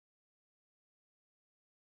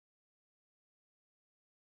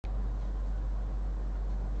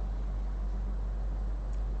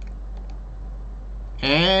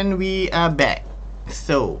And we are back.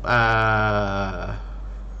 So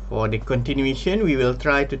for the continuation, we will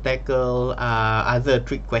try to tackle other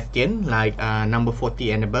trick question like number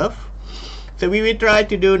 40 and above. So we will try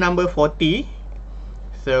to do number 40.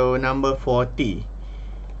 So number 40.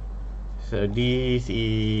 So this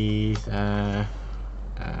is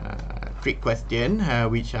trick question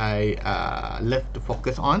which I love to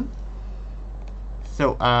focus on.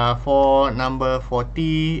 So for number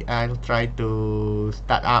 40, I'll try to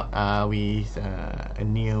start up with a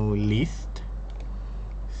new list.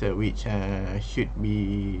 So which should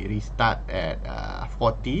be restart at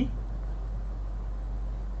 40.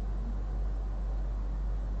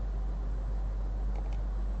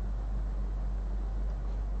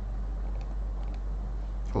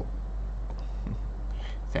 Oh.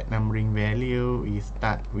 Set numbering value, we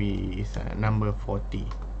start with number 40.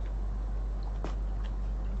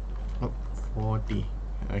 40.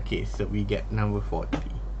 Okay, so we get number 40.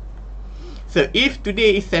 So if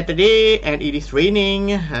today is Saturday and it is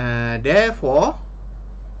raining, therefore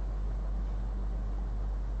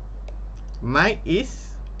Mike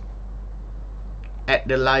is at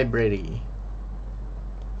the library.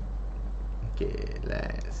 Okay,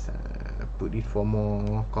 let's put it for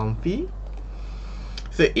more comfy.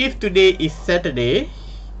 So if today is Saturday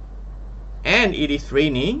and it is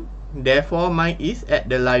raining, therefore Mike is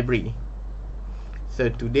at the library. So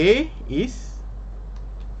today is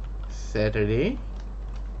Saturday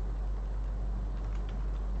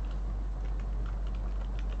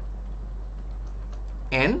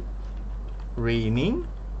and raining,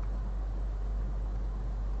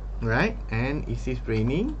 right? And is it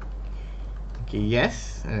raining? Okay,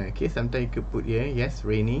 yes. Okay, sometimes you could put here yes,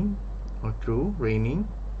 raining, or true, raining.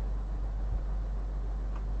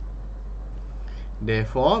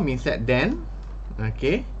 Therefore means that then,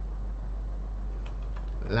 okay,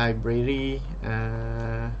 library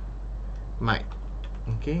Mike.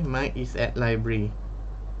 Okay, Mike is at library.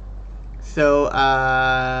 So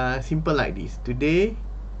simple like this. Today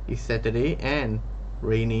is Saturday and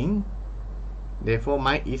raining, therefore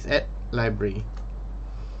Mike is at library.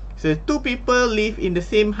 So two people live in the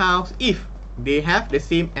same house if they have the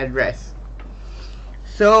same address.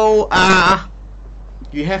 So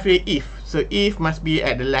you have the if. So if must be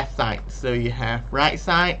at the left side. So you have right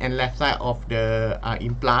side and left side of the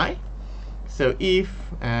imply. So if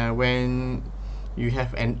when you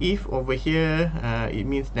have an if over here, it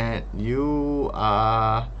means that you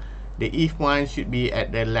the if one should be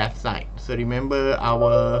at the left side. So remember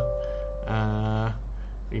our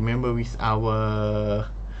with our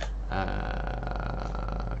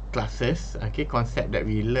classes, okay, concept that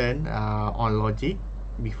we learned on logic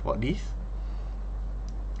before this.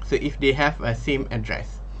 So if they have a same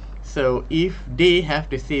address, so if they have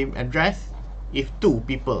the same address, if two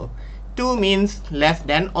people, two means less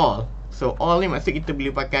than all. So all ni maksud kita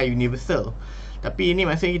boleh pakai universal, tapi ini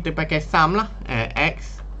maksud kita pakai sum lah,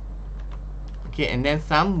 x, okay, and then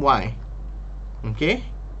sum y. Okay,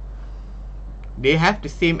 they have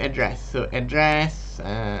the same address. So address,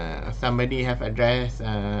 somebody have address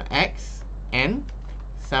x and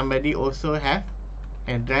somebody also have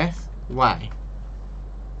address y.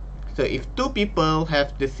 So if two people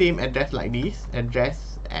have the same address like this,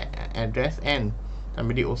 address and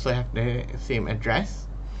somebody also have the same address,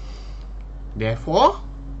 therefore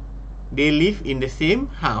they live in the same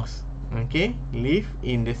house. Okay, live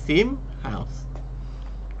in the same house.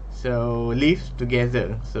 So live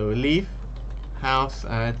together. So live house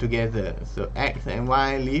together. So x and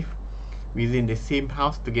y live within the same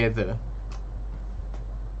house together.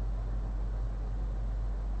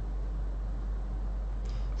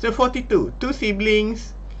 So 42. Two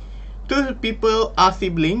people are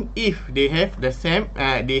siblings if they have the same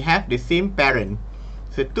parent.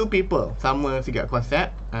 So two people, sama juga konsep.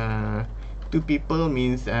 Two people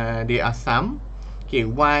means they are some. Okay,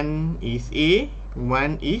 one is A,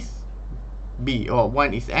 one is B, or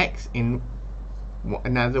one is X and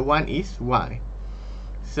another one is Y.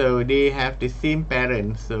 So they have the same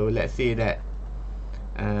parent. So let's say that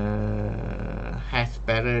has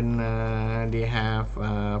parent, they have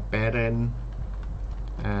parent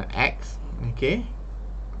X, okay,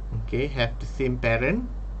 have the same parent,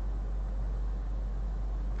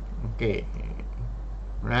 okay,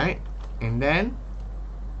 right, and then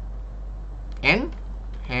N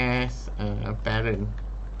has a parent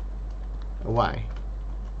Y,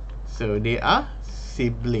 so they are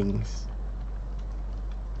siblings,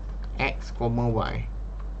 X, Y,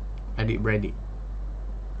 adik-beradik.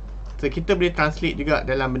 So kita boleh translate juga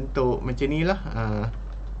dalam bentuk macam ni lah,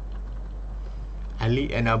 Ali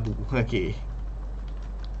and Abu. Okay,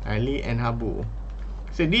 Ali and Abu.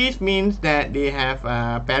 So this means that they have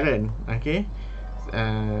a parent, okay?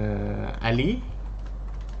 Ali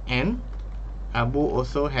and Abu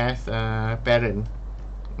also has a parent,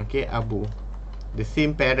 okay? Abu, the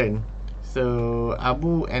same parent. So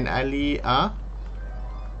Abu and Ali are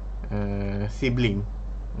sibling,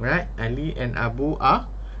 right? Ali and Abu are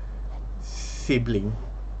sibling,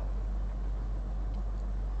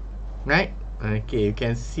 right? Okay, you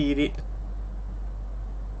can see it.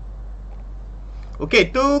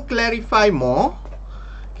 Okay, to clarify more,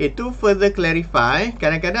 okay, to further clarify,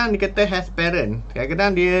 kadang-kadang dia kata has parent,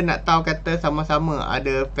 kadang-kadang dia nak tahu kata sama-sama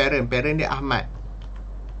ada parent dia Ahmad.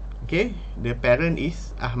 Okay, the parent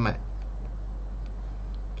is Ahmad.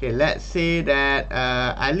 Okay, let's say that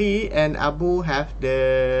Ali and Abu have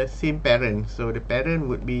the same parent, so the parent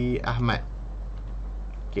would be Ahmad.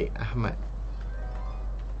 Okay, Ahmad.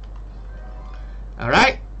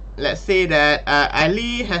 Alright, let's say that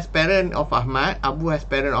Ali has parent of Ahmad, Abu has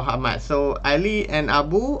parent of Ahmad. So Ali and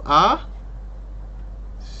Abu are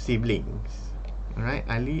siblings. Alright,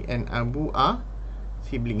 Ali and Abu are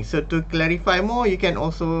siblings. So to clarify more, you can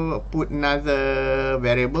also put another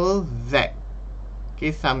variable Z.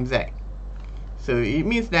 Okay, some Z. So it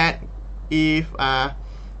means that if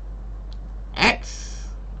X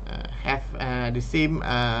have the same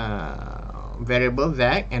variable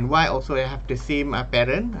Z and Y also have the same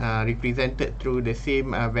parent represented through the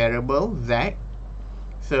same variable Z,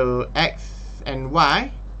 so X and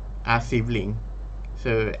Y are sibling.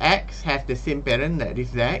 So X has the same parent, that is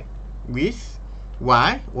Z, with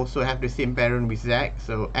Y also have the same parent with Z,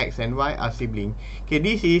 so X and Y are sibling. Okay,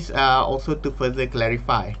 this is also to further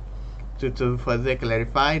clarify, to further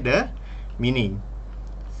clarify the meaning.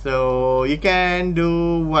 So you can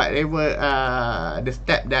do whatever the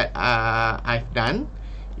step that I've done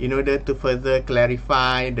in order to further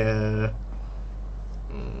clarify the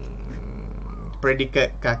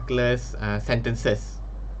predicate calculus sentences.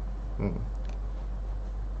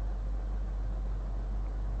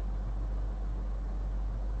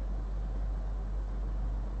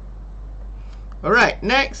 Alright,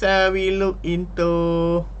 next we look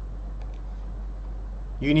into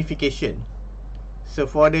unification. So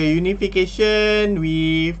for the unification,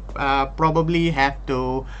 we probably have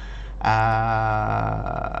to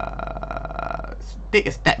take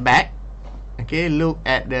a step back. Okay, look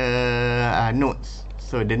at the notes.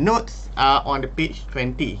 So the notes are on the page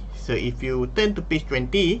 20. So if you turn to page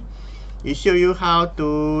 20, it show you how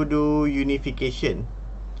to do unification.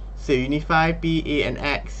 So unify P, A, and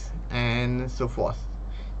X, and so forth.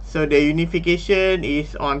 So the unification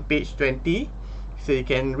is on page 20. So you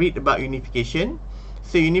can read about unification.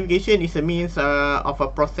 So unification is a means of a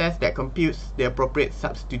process that computes the appropriate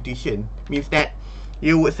substitution. Means that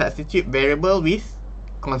you would substitute variable with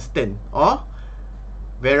constant or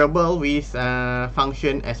variable with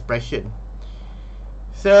function expression.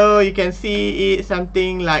 So you can see it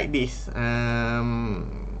something like this.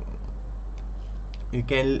 You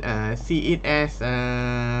can see it as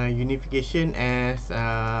unification as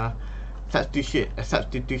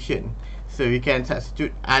substitution. So you can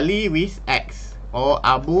substitute Ali with X, or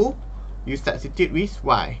Abu you substitute with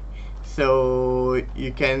Y. So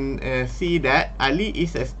you can see that Ali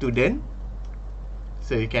is a student.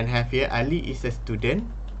 So you can have here Ali is a student,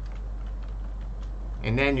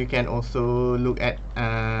 and then you can also look at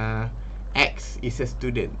X is a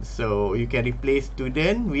student. So you can replace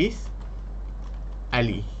student with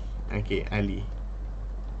Ali. Okay, Ali.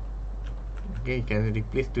 Okay, you can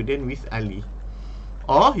replace student with Ali,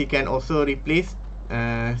 or you can also replace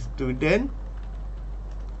student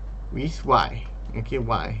with Y. Okay,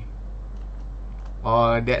 Y.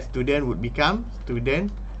 Or that student would become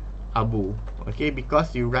student Abu. Okay,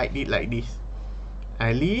 because you write it like this.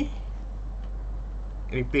 Ali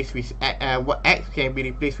replaced with X can be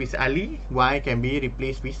replaced with Ali, Y can be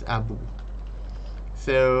replaced with Abu.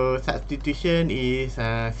 So substitution is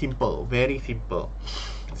simple, very simple.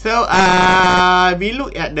 So we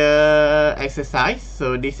look at the exercise.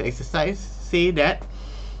 So this exercise say that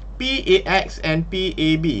PAX and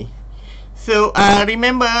PAB. So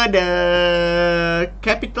remember the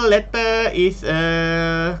capital letter is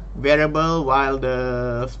a variable while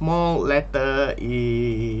the small letter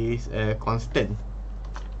is a constant.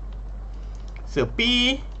 So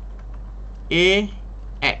PAX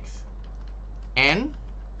and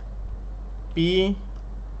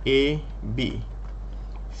PAB.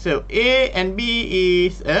 So A and B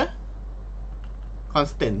is a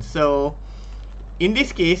constant. So in this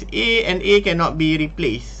case, A and A cannot be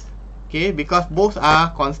replaced. Okay, because both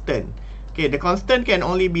are constant. Okay, the constant can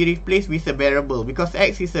only be replaced with a variable because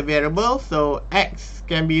X is a variable, so X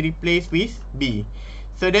can be replaced with B.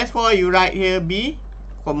 So that's why you write here B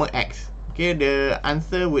comma x. Okay, the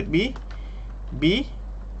answer would be b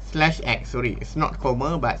slash x. Sorry, it's not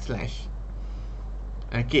comma but slash.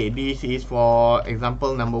 Okay, this is for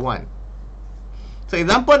example number 1. So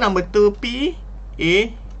example number 2, P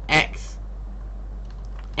A X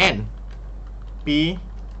N P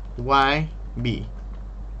Y B.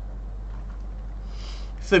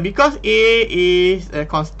 So because A is a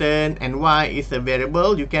constant and Y is a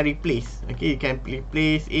variable, you can replace. Okay, you can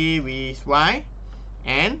replace A with Y,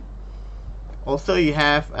 and also you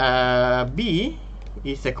have B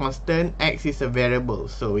is a constant, X is a variable.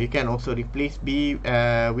 So you can also replace B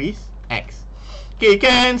with X. Okay, you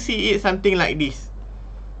can see it something like this.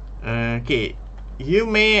 Okay, you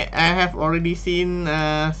may have already seen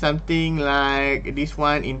something like this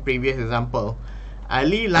one in previous example.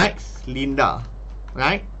 Ali likes Linda,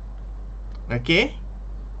 right? Okay,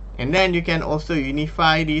 and then you can also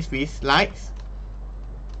unify this with likes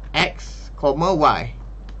X, comma Y.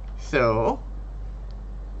 So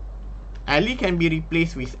Ali can be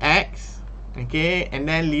replaced with X, okay, and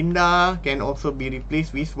then Linda can also be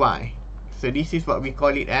replaced with Y. So this is what we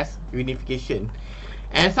call it as unification.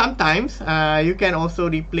 And sometimes you can also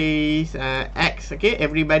replace X. Okay,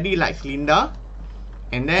 everybody likes Linda,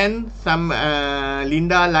 and then some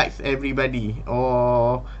Linda likes everybody,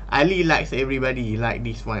 or Ali likes everybody, like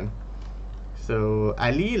this one. So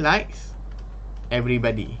Ali likes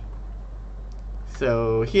everybody.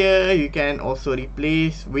 So here you can also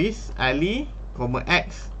replace with Ali, comma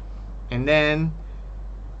X, and then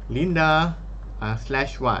Linda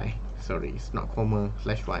slash Y. Sorry, it's not comma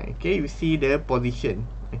slash Y. Okay, you see the position.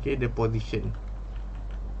 Okay, the position.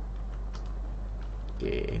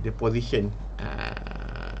 Okay, the position.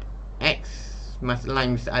 X must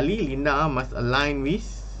align with Ali, Linda must align with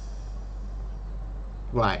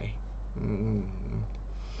Y.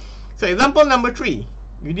 So example number 3,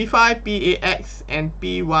 unify PAX and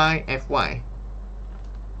PYFY.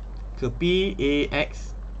 So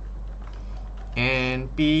PAX and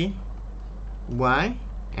PYF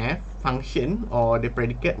function or the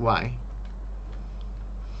predicate Y.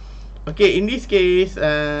 Okay, in this case,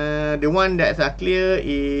 the one that's clear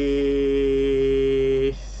is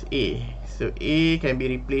A. So A can be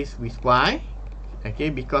replaced with Y. Okay,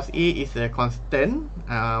 because A is a constant,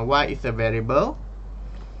 Y is a variable,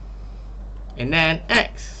 and then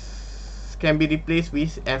X can be replaced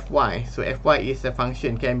with Fy. So Fy is a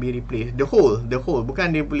function, can be replaced. The whole,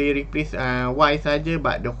 bukan dia boleh replace Y saja,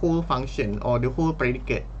 but the whole function or the whole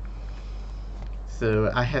predicate. So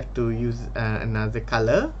I have to use another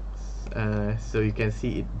color so you can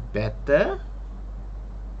see it better.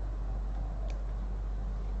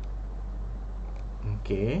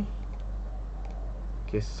 Okay,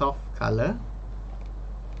 soft color.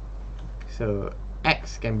 So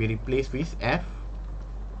X can be replaced with F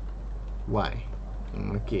Y.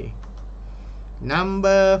 Okay,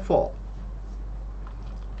 number 4,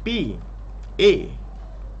 P A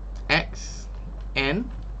X N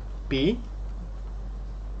P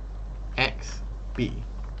X P.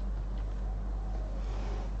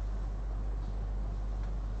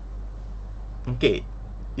 Okay,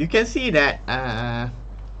 you can see that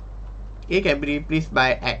A can be replaced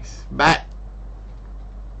by X, but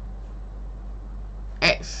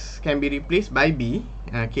X can be replaced by B.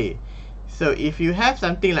 Okay, so if you have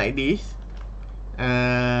something like this,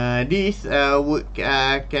 this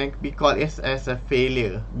can be called as a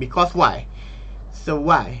failure. Because why? So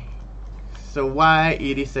why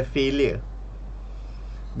it is a failure?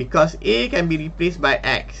 Because A can be replaced by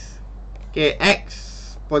X. Okay, X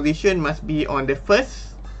position must be on the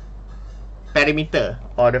first parameter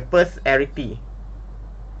or the first arity.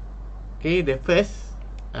 Okay, the first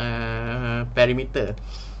parameter.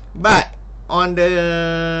 But on the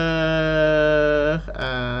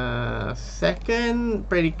second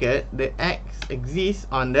predicate, the X exists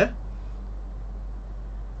on the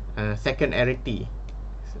second arity.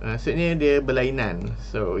 Maksudnya dia berlainan.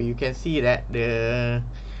 So you can see that the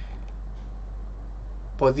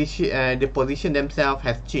position themselves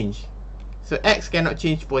has changed. So X cannot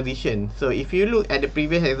change position. So if you look at the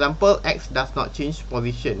previous example, X does not change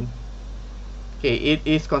position. Okay, it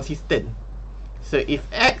is consistent. So if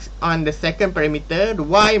X on the second parameter, the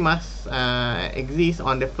Y must exist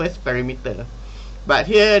on the first parameter. But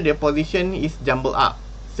here the position is jumbled up.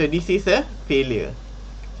 So this is a failure.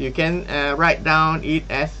 You can write down it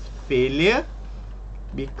as failure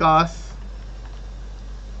because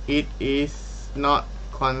it is not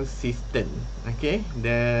consistent. Okay,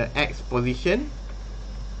 the X position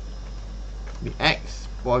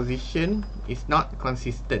is not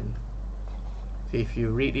consistent. So if you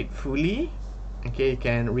read it fully, okay, you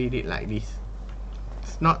can read it like this.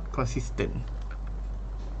 It's not consistent.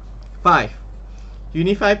 5.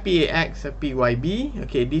 Unify PAX PYB.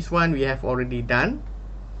 Okay, this one we have already done.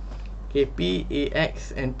 Okay,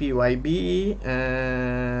 PAX and PYB.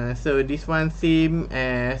 So this one same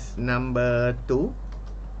as number 2.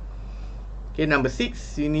 Okay, number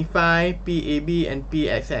 6. Unify PAB and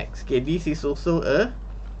PXX. Okay, this is also a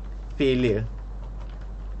failure.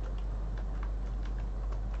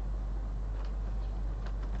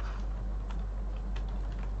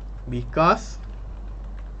 Because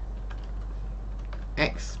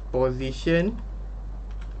X position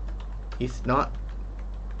is not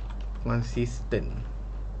consistent.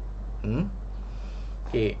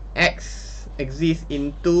 Okay, X exists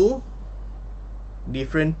in 2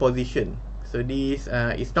 different positions. So this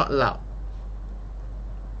is not allowed.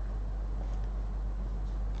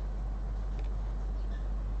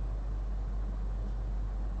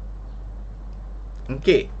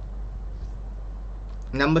 Okay.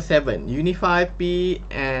 Number 7, unify P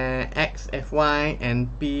X FY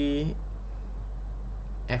and P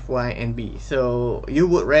FY and B. So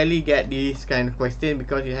you would rarely get this kind of question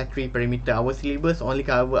because you have 3 parameter. Our syllabus only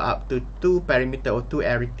cover up to 2 parameter or 2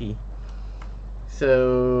 arity.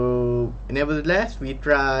 So nevertheless, we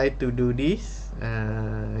try to do this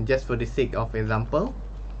just for the sake of example.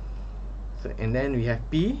 So and then we have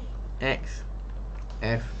P X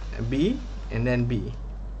F B and then B.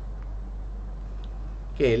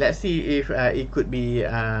 Okay, let's see if it could be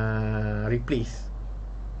replaced.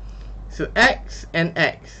 So X and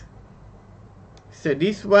X. So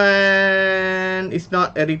this one is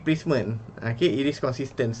not a replacement. Okay, it is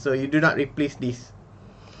consistent. So you do not replace this.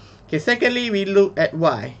 Okay, secondly, we look at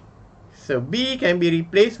Y. So B can be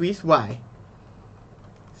replaced with Y.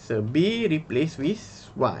 So B replaced with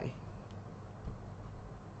Y.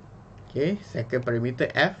 Okay, second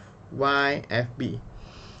parameter F, Y, F, B.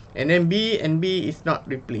 And then B and B is not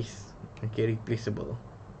replaced. Okay, replaceable.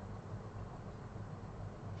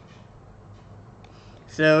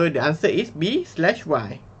 So the answer is B slash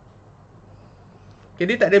Y. Okay,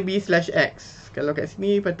 dia tak ada B slash X. Kalau kat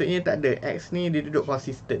sini patutnya tak ada. X ni dia duduk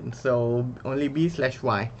consistent. So only B slash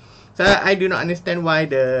Y. So I do not understand why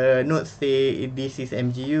the notes say this is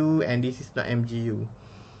MGU and this is not MGU.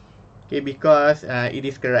 Okay, because it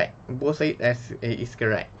is correct. Both sides is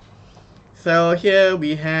correct. So here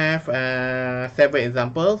we have several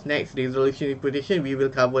examples. Next, resolution interpretation, we will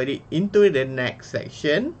cover it into the next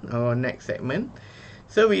section or next segment.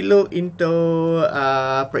 So we look into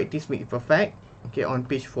practice make perfect. Okay, on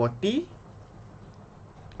page 40.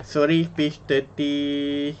 Sorry, page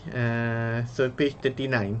 30. So page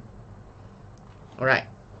 39. Alright.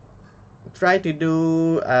 Try to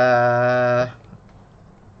do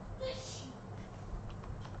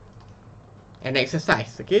an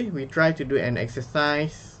exercise. Okay, we try to do an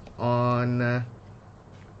exercise on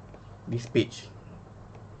this page.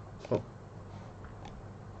 Oh.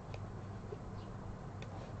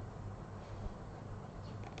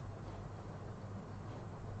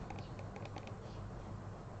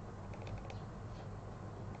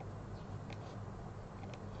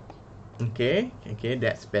 Okay,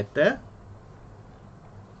 that's better.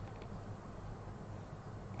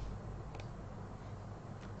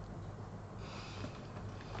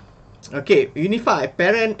 Okay, unify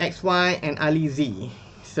parent XY and Ali Z.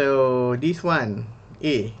 So this one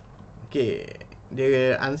A. Okay,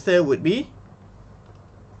 the answer would be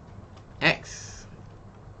X.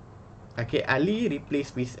 Okay, Ali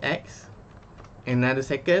replaced with X. Another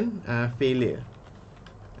second failure.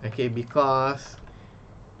 Okay, because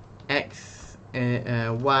X,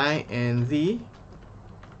 Y and Z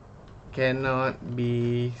cannot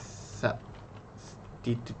be substituted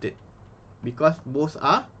because both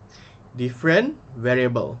are different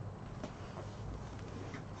variable.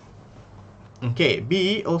 Okay,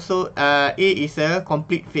 B also A is a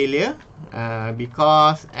complete failure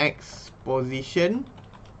because X position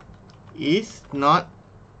is not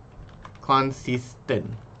consistent.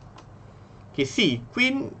 Okay, C,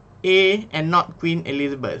 Queen A and not Queen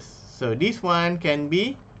Elizabeth. So this one can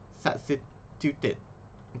be substituted.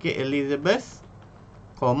 Okay, Elizabeth,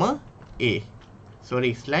 comma A.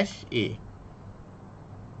 Sorry, slash A.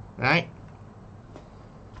 Right?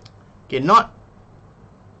 Okay, not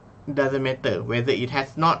doesn't matter whether it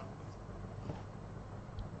has not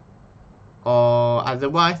or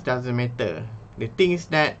otherwise doesn't matter. The thing is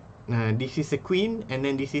that this is a queen and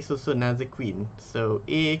then this is also another queen. So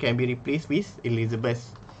A can be replaced with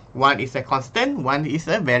Elizabeth. One is a constant, one is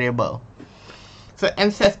a variable. So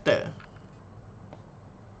ancestor,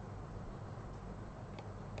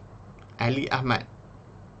 Ali Ahmad.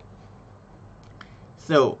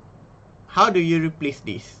 So how do you replace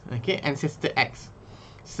this? Okay, ancestor X.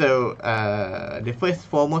 So the first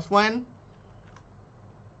foremost one,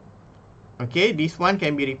 okay, this one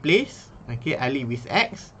can be replaced. Okay, I leave with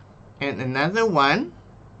X, and another one,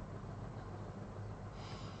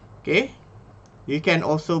 okay, you can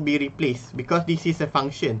also be replaced because this is a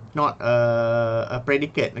function, not a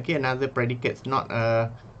predicate. Okay, another predicate, not a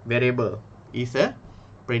variable, is a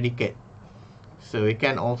predicate. So you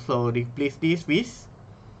can also replace this with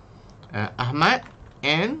Ahmad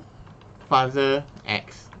and father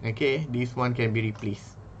X. Okay, this one can be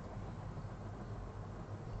replaced.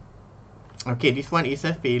 Okay, this one is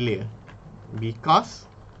a failure because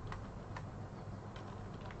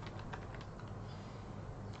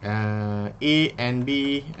A and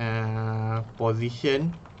B position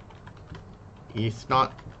is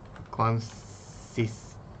not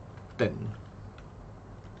consistent.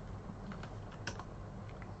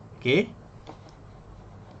 Okay.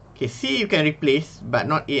 Okay, C you can replace, but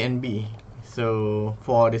not A and B. So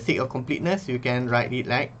for the sake of completeness, you can write it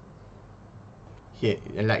like here,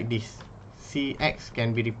 like this. CX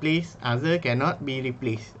can be replaced, other cannot be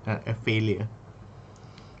replaced, a failure.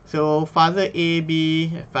 So father A,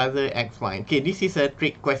 B, father X, Y. Okay, this is a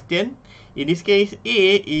trick question. In this case,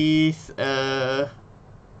 A is a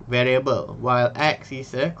variable, while X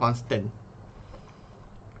is a constant.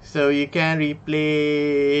 So you can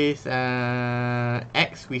replace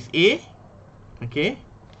X with A. Okay,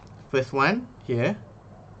 first one here,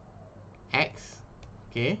 X.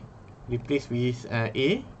 Okay, replace with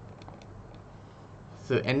A.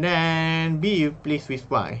 So and then B you replace with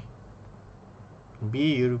Y.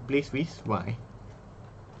 B you replace with Y.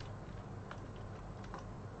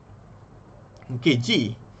 Okay,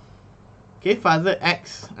 G. Okay, father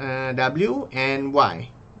X, W and Y.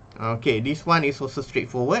 Okay, this one is also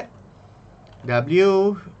straightforward.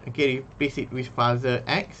 W, okay, replace it with father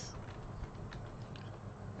X.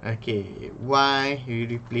 Okay, Y, you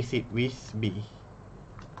replace it with B.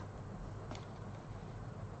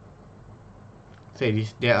 So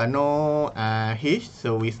there are no H,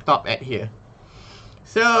 so we stop at here.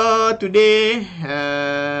 So today,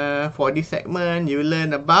 for this segment, you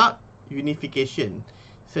learn about unification.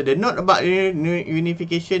 So the note about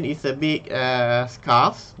unification is a bit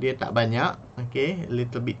scarce. Dia tak banyak. Okay, a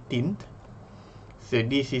little bit thin. So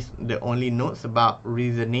this is the only notes about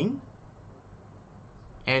reasoning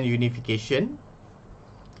and unification.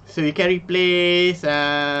 So you can replace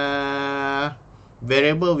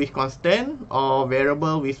variable with constant, or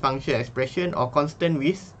variable with function expression, or constant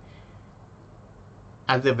with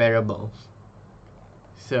other variables.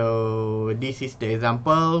 So this is the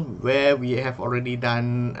example where we have already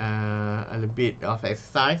done a little bit of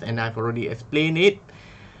exercise, and I've already explained it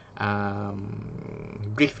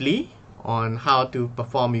briefly on how to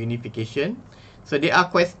perform unification. So there are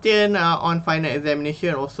questions on final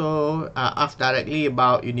examination also asked directly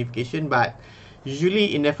about unification, but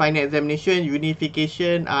usually in the final examination,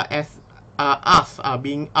 unification are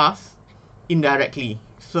being asked indirectly.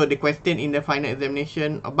 So the question in the final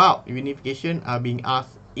examination about unification are being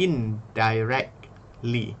asked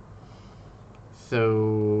indirectly.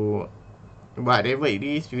 So whatever it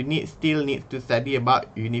is, you still need to study about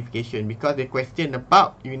unification, because the question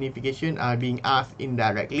about unification are being asked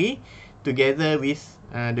indirectly together with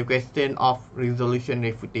the question of resolution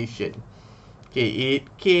refutation. Okay, it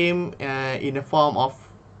came in the form of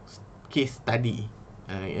case study,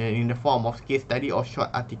 or short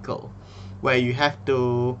article, where you have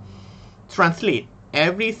to translate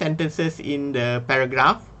every sentences in the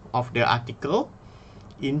paragraph of the article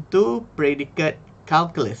into predicate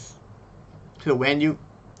calculus. So when you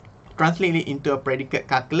translate it into a predicate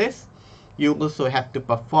calculus, you also have to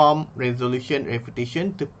perform resolution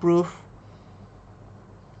refutation to prove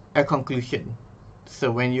a conclusion.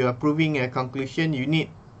 So when you are proving a conclusion, you need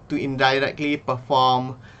to indirectly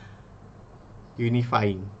perform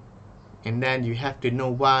unifying. And then you have to know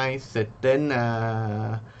why certain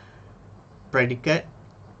predicate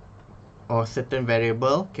or certain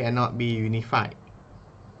variable cannot be unified.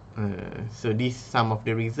 So these some of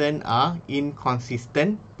the reasons are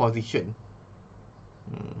inconsistent position.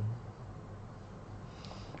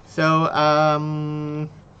 So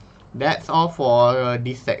that's all for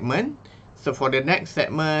this segment. So for the next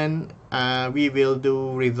segment, we will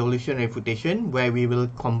do resolution refutation, where we will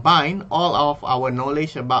combine all of our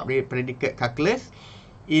knowledge about predicate calculus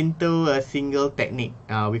into a single technique.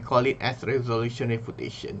 We call it as resolution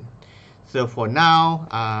refutation. So for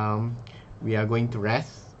now, we are going to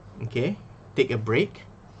rest. Okay, take a break,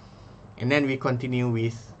 and then we continue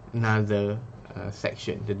with another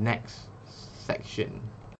section, the next section.